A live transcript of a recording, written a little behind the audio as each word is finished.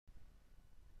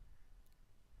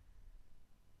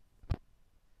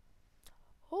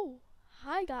Oh,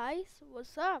 hi guys,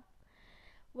 what's up?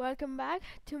 Welcome back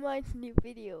to my new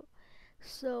video.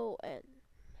 And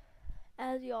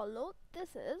as you all know, this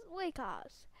is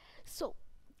VAIT'S. So,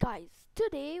 guys,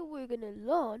 today we're gonna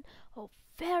learn a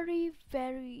very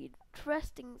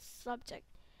interesting subject,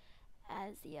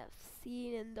 as you have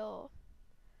seen in the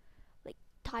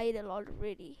title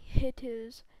already. It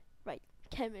is right,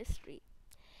 chemistry.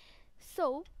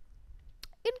 So,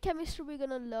 in chemistry, we're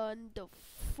gonna learn the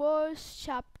first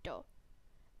chapter,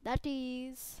 that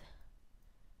is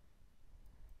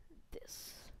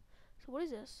this. So what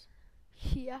is this?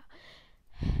 Yeah,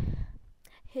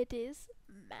 it is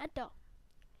matter.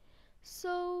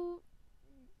 So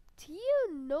do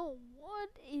you know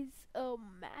what is a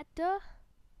matter?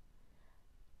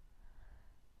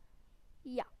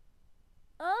 Yeah,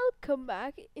 I'll come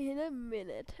back in a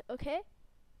minute, okay?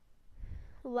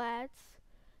 Let's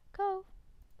go.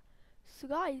 So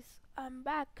guys, I'm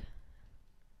back.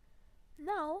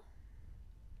 Now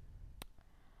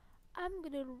I'm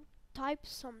gonna type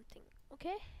something,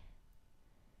 okay?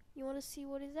 You wanna see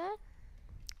what is that?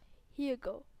 Here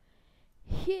go.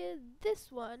 Here,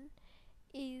 this one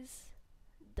is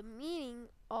the meaning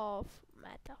of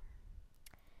matter.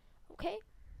 Okay,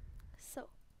 so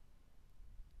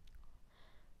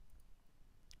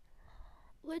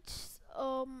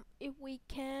if we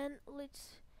can,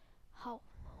 let's how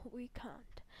we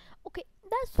can't. Okay,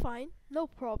 that's fine, no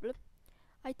problem.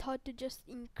 I thought to just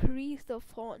increase the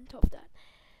font of that,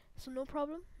 so no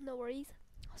problem, no worries.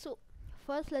 So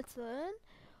first, let's learn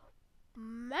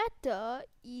matter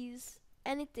is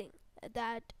anything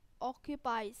that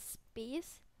occupies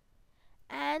space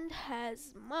and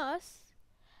has mass,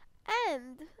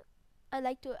 and I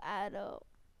like to add a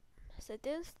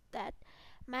sentence that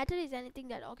matter is anything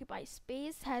that occupies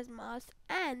space, has mass,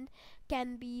 and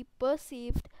can be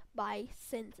perceived by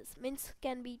senses. Means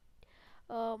can be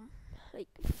um like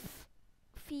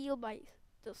feel by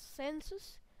the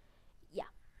senses.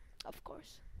 Yeah, of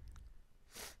course.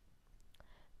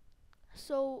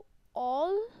 So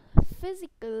all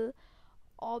physical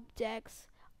objects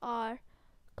are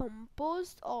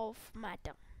composed of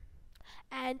matter,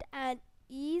 and an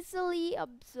easily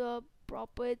observed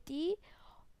property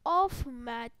of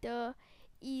matter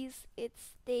is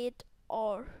its state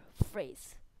or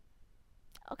phrase.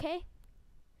 Okay,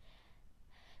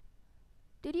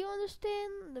 did you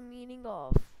understand the meaning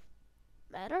of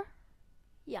matter?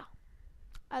 Yeah,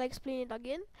 I'll explain it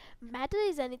again. Matter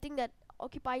is anything that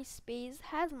occupies space,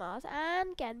 has mass,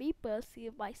 and can be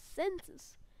perceived by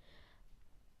senses.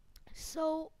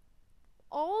 So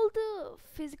all the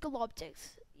physical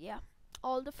objects, yeah,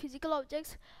 all the physical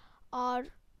objects are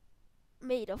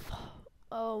made of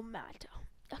matter.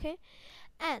 Okay,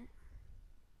 and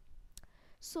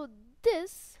so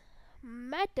this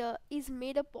matter is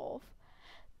made up of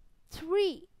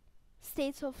three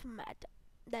states of matter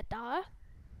that are,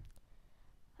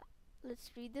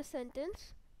 let's read the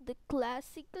sentence, the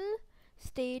classical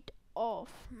state of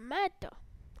matter.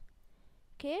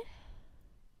 Okay,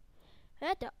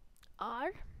 matter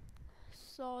are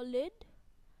solid,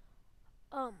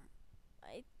 um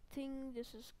I think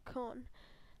this is gone,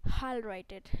 I'll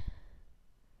write it.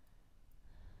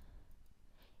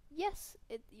 Yes,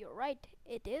 you're right,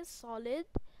 it is solid,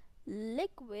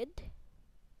 liquid,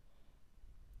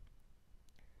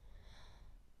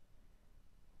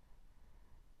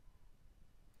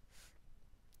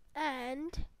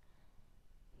 and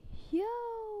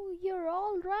you're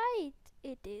all right,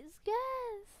 it is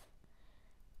gas.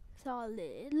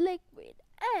 Solid, liquid,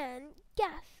 and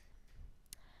gas.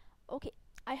 Okay,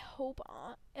 I hope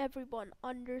everyone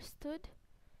understood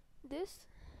this.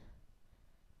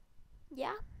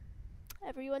 Yeah,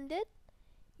 everyone did?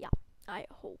 Yeah, I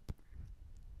hope.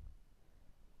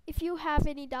 If you have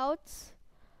any doubts,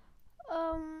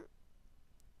 um,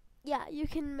 yeah, you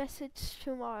can message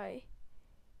to my,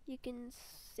 you can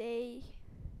say,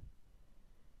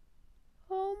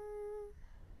 um,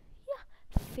 yeah,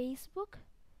 Facebook,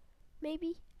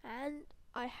 maybe, and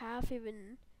I have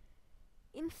even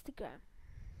Instagram.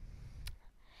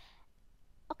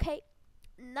 Okay,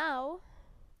 now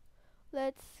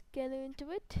let's get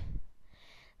into it.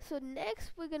 So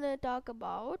next we're gonna talk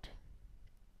about,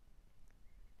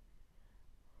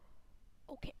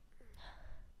 okay,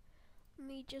 let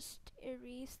me just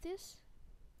erase this.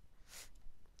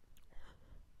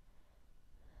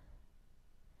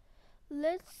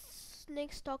 Let's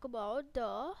next talk about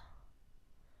the,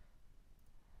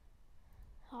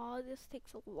 oh, this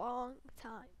takes a long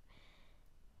time.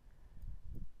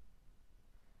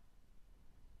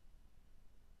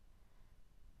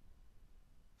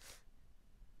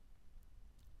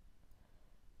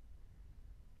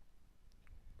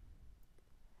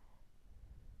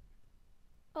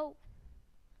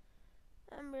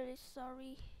 I'm really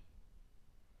sorry.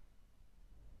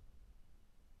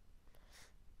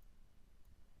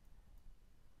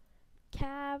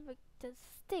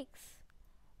 Characteristics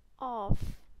of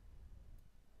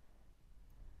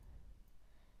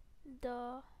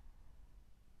the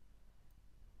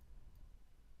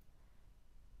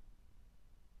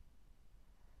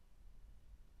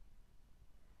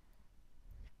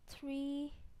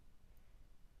three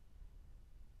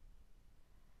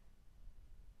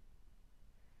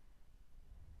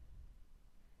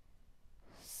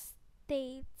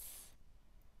states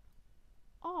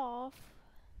of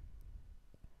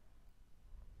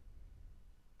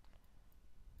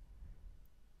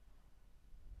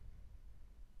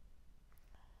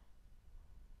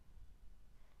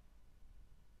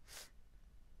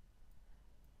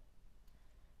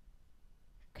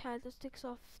characteristics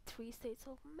of three states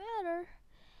of matter.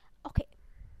 Okay,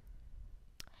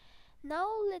 now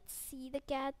let's see the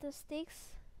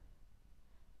characteristics.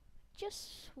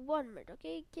 Just 1 minute,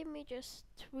 okay? Give me just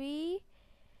 3,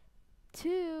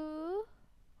 2,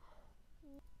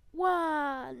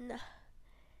 1.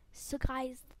 So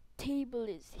guys, the table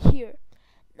is here.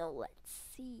 Now let's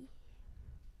see.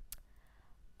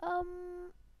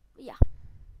 Yeah.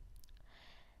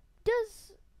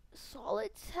 Does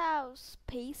solids have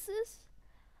spaces?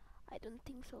 I don't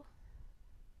think so.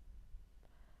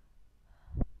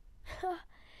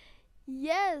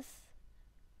 Yes,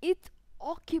 it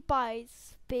occupies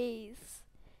space.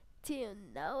 Do you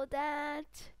know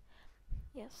that?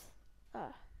 Yes,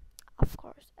 of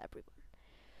course, everyone.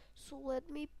 So let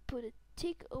me put a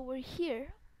tick over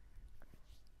here.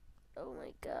 Oh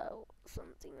my god,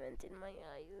 something went in my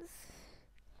eyes.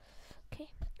 Okay,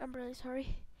 I'm really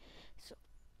sorry.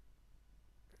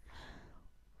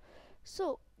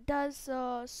 So, does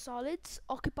solids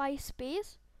occupy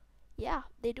space? Yeah,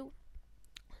 they do.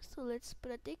 So let's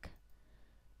put a tick.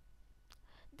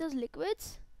 Does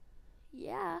liquids?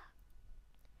 Yeah.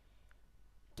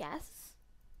 Gas?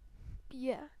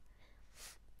 Yeah.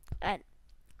 And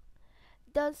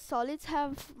does solids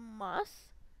have mass?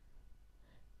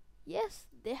 Yes,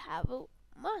 they have a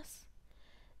mass.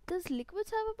 Does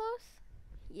liquids have a mass?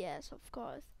 Yes, of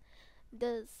course.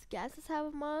 Does gases have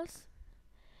a mass?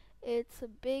 It's a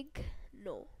big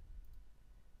no.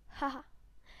 Haha.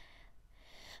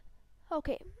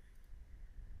 Okay.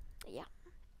 Yeah.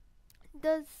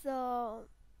 Does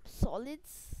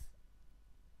solids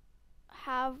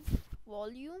have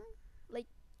volume? Like,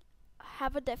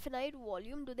 have a definite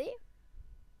volume, do they?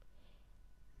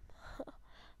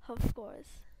 Of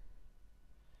course.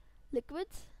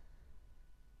 Liquids?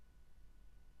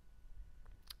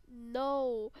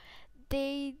 No,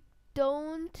 they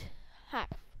don't have.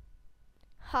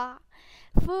 Ha!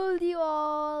 Fooled you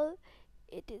all.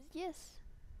 It is yes.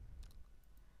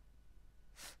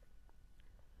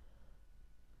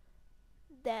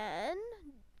 Then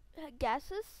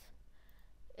gases.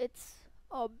 It's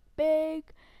a big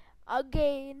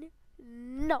again.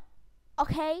 No.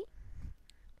 Okay.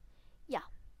 Yeah.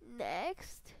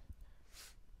 Next.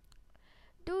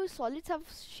 Do solids have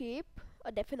shape?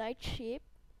 A definite shape?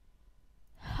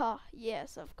 Ha.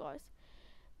 Yes, of course.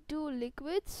 Do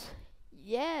liquids?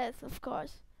 Yes, of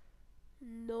course.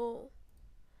 No.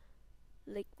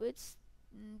 Liquids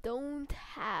don't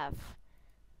have.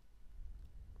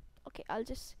 Okay, I'll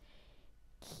just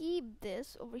keep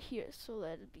this over here so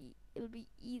that it'll be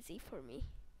easy for me.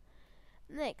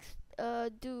 Next,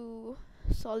 do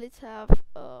solids have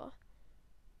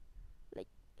like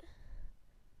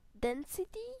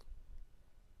density?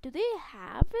 Do they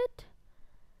have it?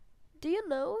 Do you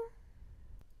know?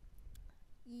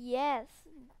 Yes,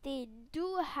 they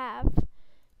do have.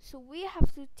 So we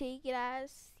have to take it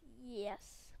as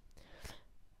yes.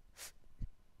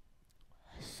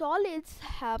 Solids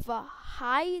have a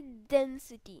high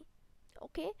density,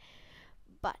 okay?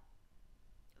 But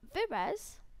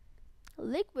whereas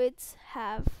liquids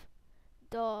have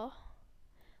the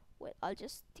wait, I'll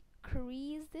just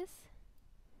decrease this.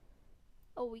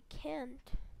 Oh, we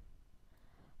can't.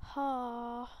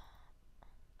 Ha.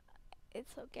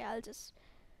 It's okay. I'll just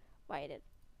write it.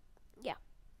 Yeah.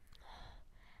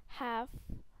 Have.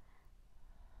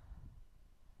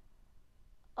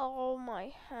 Oh,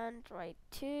 my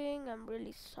handwriting. I'm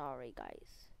really sorry,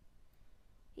 guys.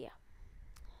 Yeah.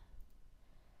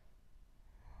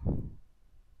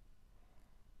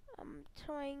 I'm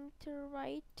trying to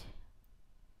write.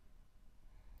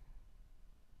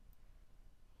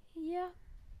 Yeah.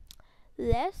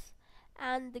 Less,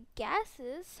 and the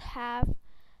gases have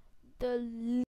the